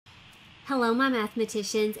Hello, my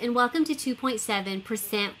mathematicians, and welcome to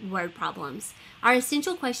 2.7% word problems. Our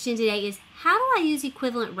essential question today is, how do I use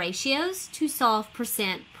equivalent ratios to solve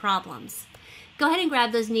percent problems? Go ahead and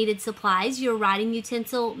grab those needed supplies, your writing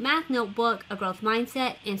utensil, math notebook, a growth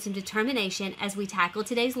mindset, and some determination as we tackle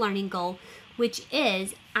today's learning goal, which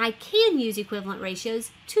is, I can use equivalent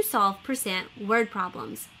ratios to solve percent word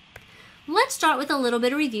problems. Let's start with a little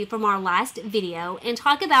bit of review from our last video and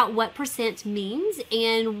talk about what percent means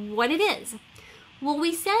and what it is. Well,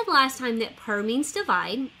 we said last time that per means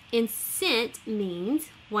divide and cent means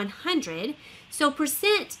 100, so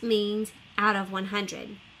percent means out of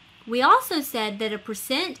 100. We also said that a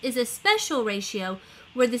percent is a special ratio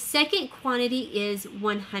where the second quantity is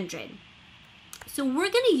 100. So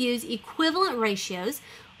we're going to use equivalent ratios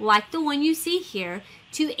like the one you see here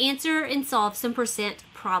to answer and solve some percent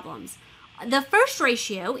problems. The first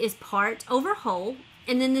ratio is part over whole,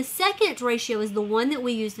 and then the second ratio is the one that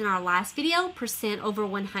we used in our last video, percent over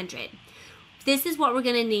 100. This is what we're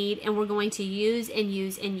going to need, and we're going to use and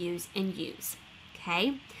use and use and use.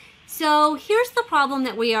 Okay, so here's the problem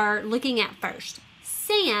that we are looking at first.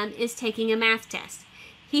 Sam is taking a math test.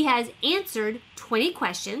 He has answered 20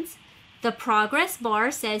 questions. The progress bar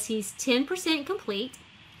says he's 10% complete.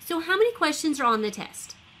 So how many questions are on the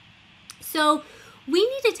test? So we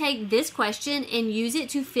need to take this question and use it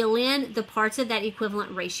to fill in the parts of that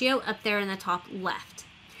equivalent ratio up there in the top left.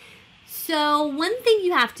 So one thing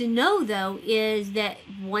you have to know though is that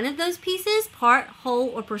one of those pieces, part, whole,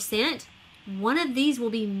 or percent, one of these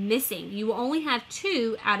will be missing. You will only have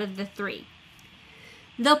 2 out of the 3.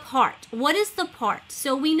 The part. What is the part?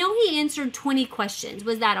 So we know he answered 20 questions.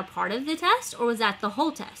 Was that a part of the test or was that the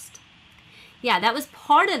whole test? Yeah, that was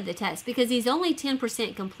part of the test because he's only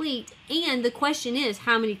 10% complete, and the question is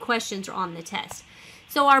how many questions are on the test.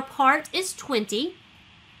 So our part is 20.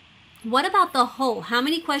 What about the whole? How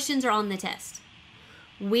many questions are on the test?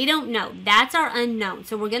 We don't know. That's our unknown,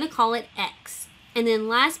 so we're going to call it X. And then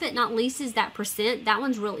last but not least is that percent. That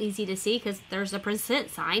one's real easy to see because there's a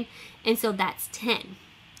percent sign, and so that's 10.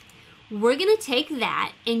 We're going to take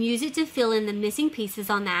that and use it to fill in the missing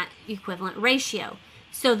pieces on that equivalent ratio.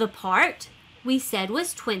 So the part we said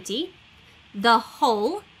was 20. The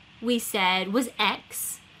whole we said was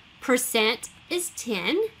X. Percent is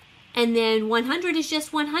 10. And then 100 is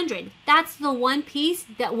just 100. That's the one piece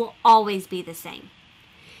that will always be the same.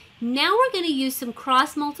 Now we're going to use some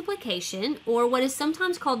cross multiplication, or what is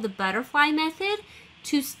sometimes called the butterfly method,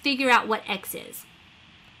 to figure out what X is.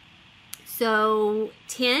 So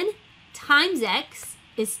 10 times X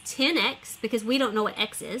is 10X because we don't know what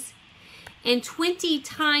X is. And 20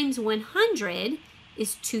 times 100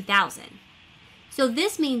 is 2,000. So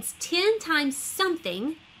this means 10 times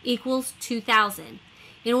something equals 2,000.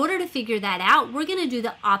 In order to figure that out, we're going to do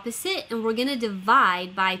the opposite and we're going to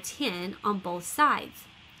divide by 10 on both sides.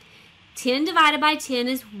 10 divided by 10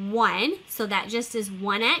 is 1, so that just is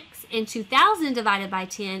 1x, and 2,000 divided by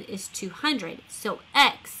 10 is 200, so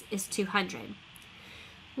x is 200.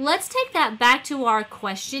 Let's take that back to our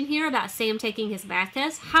question here about Sam taking his math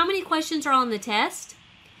test. How many questions are on the test?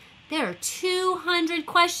 There are 200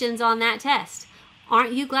 questions on that test.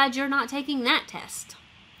 Aren't you glad you're not taking that test?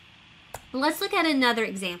 Let's look at another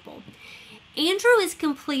example. Andrew is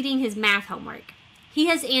completing his math homework. He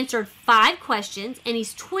has answered 5 questions and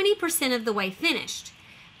he's 20% of the way finished.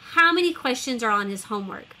 How many questions are on his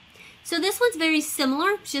homework? So this one's very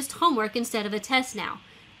similar, just homework instead of a test now.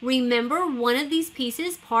 Remember, one of these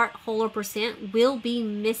pieces, part, whole, or percent, will be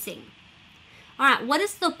missing. All right, what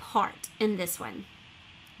is the part in this one?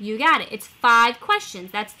 You got it. It's 5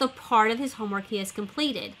 questions. That's the part of his homework he has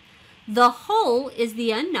completed. The whole is the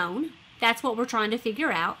unknown. That's what we're trying to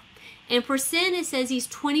figure out. And percent, it says he's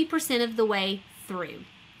 20% of the way through.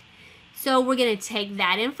 So we're going to take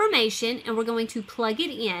that information and we're going to plug it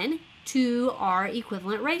in to our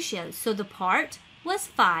equivalent ratios. So the part was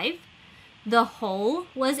 5. The whole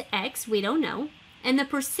was X, we don't know, and the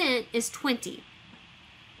percent is 20.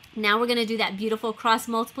 Now we're going to do that beautiful cross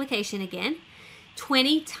multiplication again.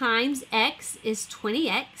 20 times X is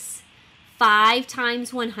 20X. 5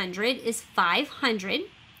 times 100 is 500.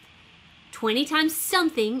 20 times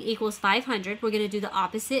something equals 500. We're going to do the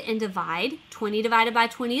opposite and divide. 20 divided by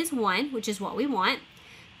 20 is 1, which is what we want.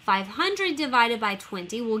 500 divided by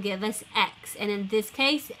 20 will give us X, and in this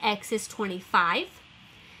case, X is 25.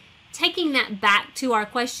 Taking that back to our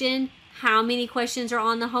question, how many questions are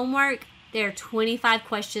on the homework? There are 25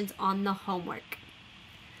 questions on the homework.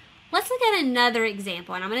 Let's look at another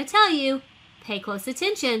example, and I'm going to tell you, pay close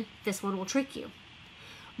attention. This one will trick you.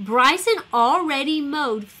 Bryson already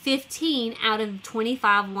mowed 15 out of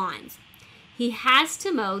 25 lawns. He has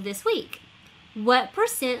to mow this week. What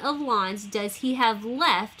percent of lawns does he have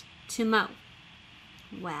left to mow?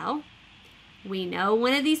 Well, we know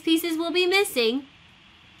one of these pieces will be missing.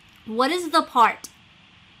 What is the part?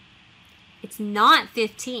 It's not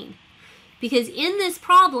 15. Because in this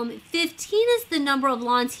problem, 15 is the number of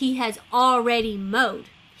lawns he has already mowed.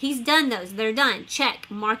 He's done those. They're done. Check.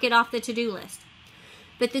 Mark it off the to-do list.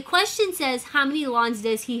 But the question says, how many lawns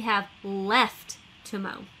does he have left to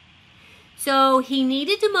mow? So he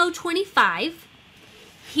needed to mow 25.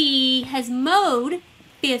 He has mowed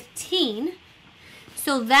 15.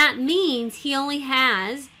 So that means he only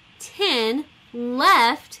has 10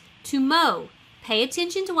 left to mow. Pay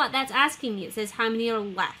attention to what that's asking you. It says how many are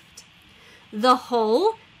left. The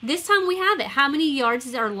whole, this time we have it. How many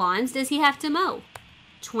yards or lawns does he have to mow?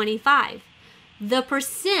 25. The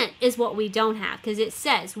percent is what we don't have because it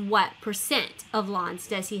says what percent of lawns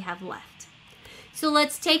does he have left. So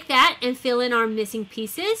let's take that and fill in our missing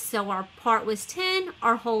pieces. So our part was 10,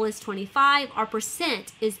 our whole is 25, our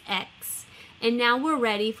percent is X. And now we're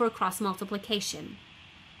ready for cross multiplication.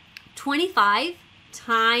 25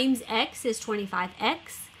 times X is 25X.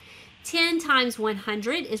 10 times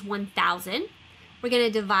 100 is 1,000. We're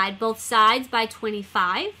going to divide both sides by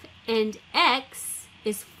 25, and X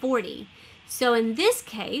is 40. So in this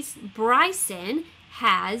case, Bryson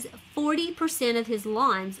has 40% of his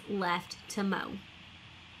lawns left to mow.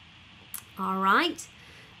 All right.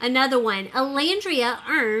 Another one. Alandria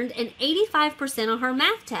earned an 85% on her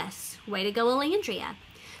math test. Way to go, Alandria.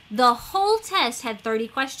 The whole test had 30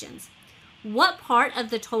 questions. What part of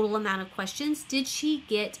the total amount of questions did she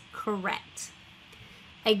get correct?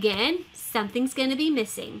 Again, something's going to be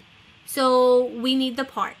missing. So we need the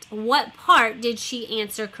part. What part did she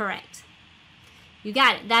answer correct? You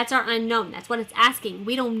got it. That's our unknown. That's what it's asking.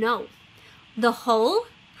 We don't know. The whole,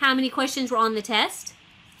 how many questions were on the test?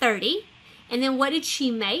 30. And then what did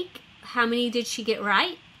she make? How many did she get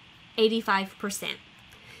right? 85%.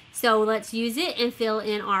 So let's use it and fill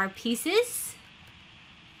in our pieces.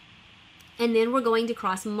 And then we're going to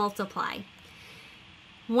cross multiply.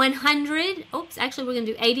 100, actually we're going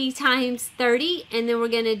to do 80 times 30, and then we're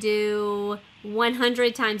going to do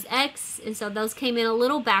 100 times X, and so those came in a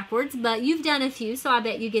little backwards, but you've done a few, so I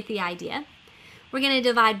bet you get the idea. We're going to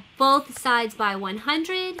divide both sides by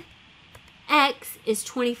 100. X is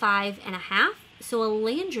 25.5, so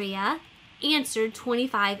Alandria answered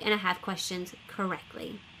 25.5 questions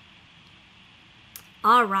correctly.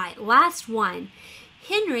 All right, last one.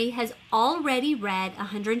 Henry has already read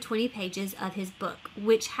 120 pages of his book,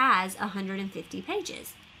 which has 150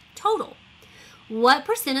 pages total. What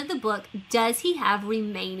percent of the book does he have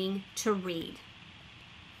remaining to read?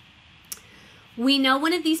 We know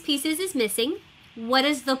one of these pieces is missing. What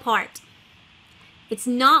is the part? It's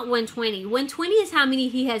not 120. 120 is how many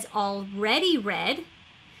he has already read.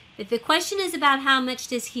 But the question is about how much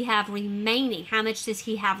does he have remaining? How much does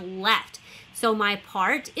he have left? So my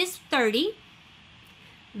part is 30.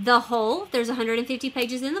 The whole, there's 150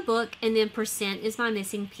 pages in the book, and then percent is my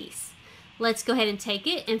missing piece. Let's go ahead and take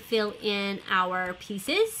it and fill in our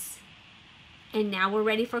pieces. And now we're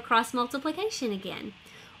ready for cross multiplication again.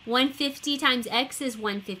 150 times X is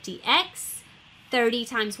 150X. 30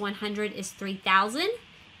 times 100 is 3,000.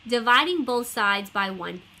 Dividing both sides by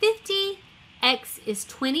 150, X is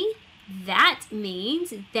 20. That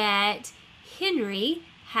means that Henry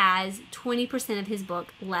has 20% of his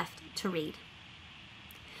book left to read.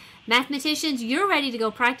 Mathematicians, you're ready to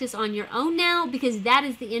go practice on your own now because that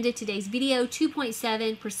is the end of today's video,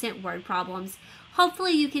 2.7% word problems.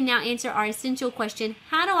 Hopefully you can now answer our essential question,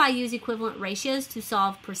 how do I use equivalent ratios to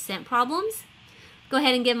solve percent problems? Go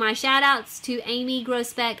ahead and give my shout outs to Amy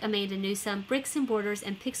Grosbeck, Amanda Newsome, Bricks and Borders,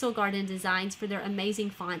 and Pixel Garden Designs for their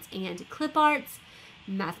amazing fonts and clip arts.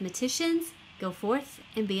 Mathematicians, go forth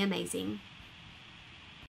and be amazing.